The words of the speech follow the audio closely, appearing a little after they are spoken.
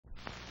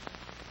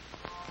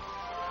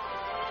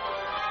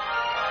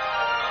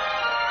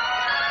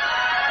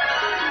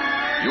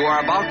You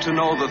are about to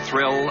know the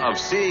thrill of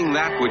seeing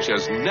that which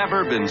has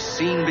never been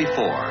seen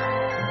before.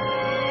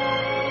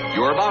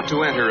 You are about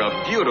to enter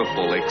a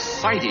beautiful,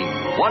 exciting,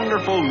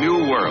 wonderful new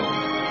world,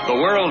 the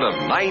world of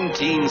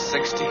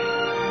 1960.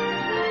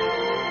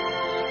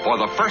 For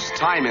the first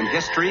time in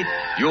history,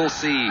 you'll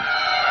see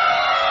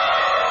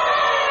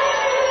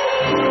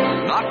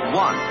not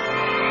one,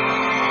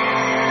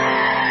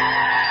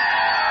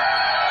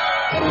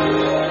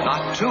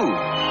 not two,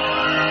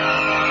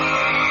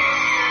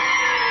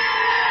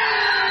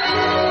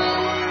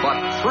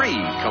 but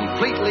three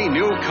completely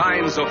new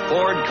kinds of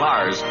Ford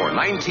cars for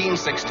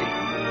 1960.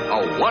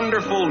 A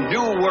wonderful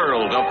new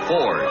world of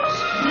Fords.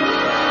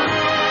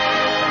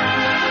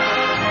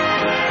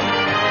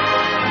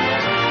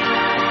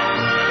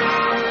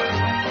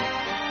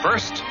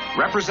 First,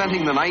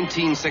 representing the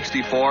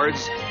 1960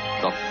 Fords,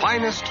 the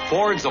finest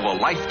Fords of a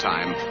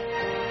lifetime,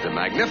 the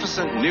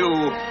magnificent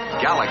new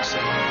Galaxy.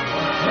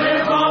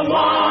 Live a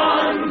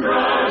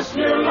wondrous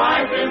new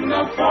life in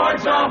the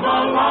Fords of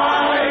a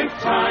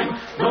lifetime,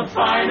 the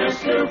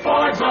finest new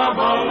Fords of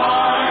a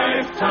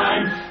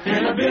lifetime,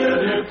 in a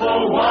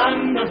beautiful,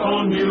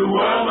 wonderful new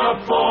world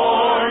of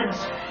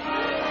Fords.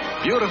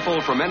 Beautiful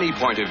from any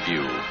point of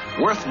view,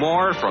 worth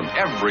more from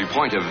every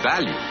point of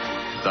value.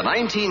 The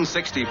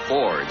 1960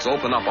 Fords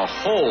open up a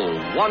whole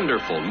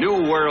wonderful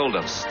new world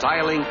of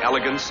styling,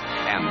 elegance,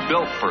 and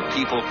built for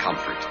people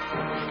comfort.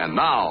 And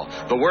now,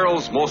 the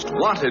world's most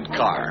wanted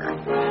car.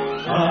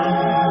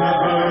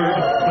 Thunderbird,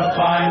 the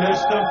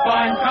finest of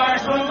fine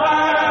cars, the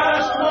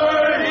last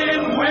word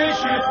in wish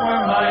it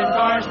were mine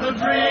cars, the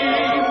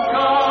dream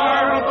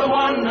car of the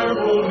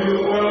wonderful new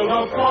world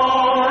of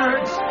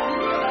Fords.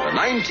 The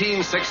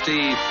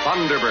 1960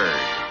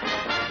 Thunderbird.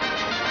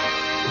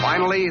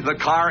 Finally, the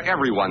car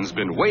everyone's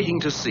been waiting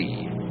to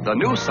see. The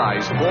new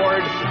size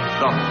Ford,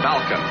 the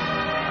Falcon.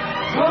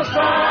 The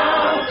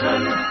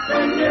Falcon,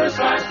 the new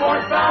size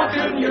Ford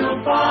Falcon,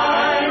 you'll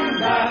find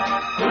that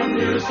the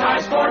new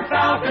size Ford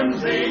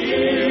Falcon's the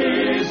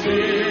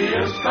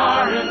easiest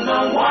car in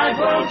the wide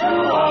world to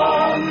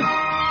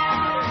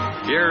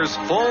own. Here's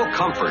full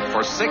comfort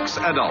for 6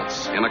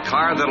 adults in a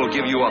car that'll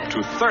give you up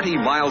to 30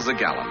 miles a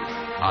gallon.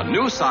 A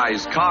new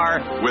size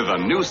car with a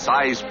new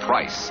size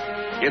price.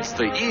 It's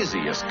the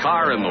easiest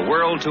car in the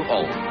world to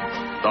own,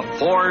 the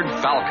Ford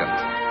Falcon.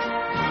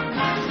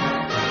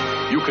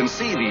 You can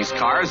see these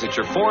cars at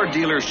your Ford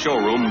dealer's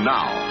showroom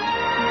now.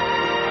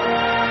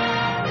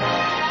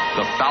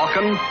 The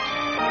Falcon,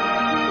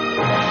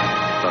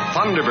 the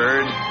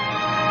Thunderbird,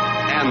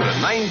 and the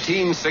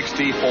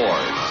 1960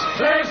 Fords.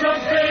 There's a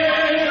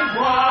big,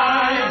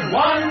 wide,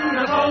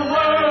 wonderful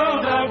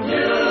world of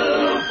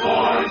new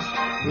Fords,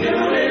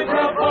 newly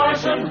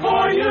proportioned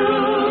for you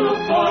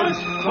Fords.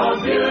 Oh,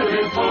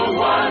 beautiful,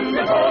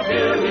 wonderful,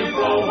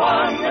 beautiful,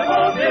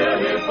 wonderful,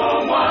 beautiful,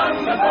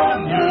 wonderful,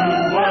 new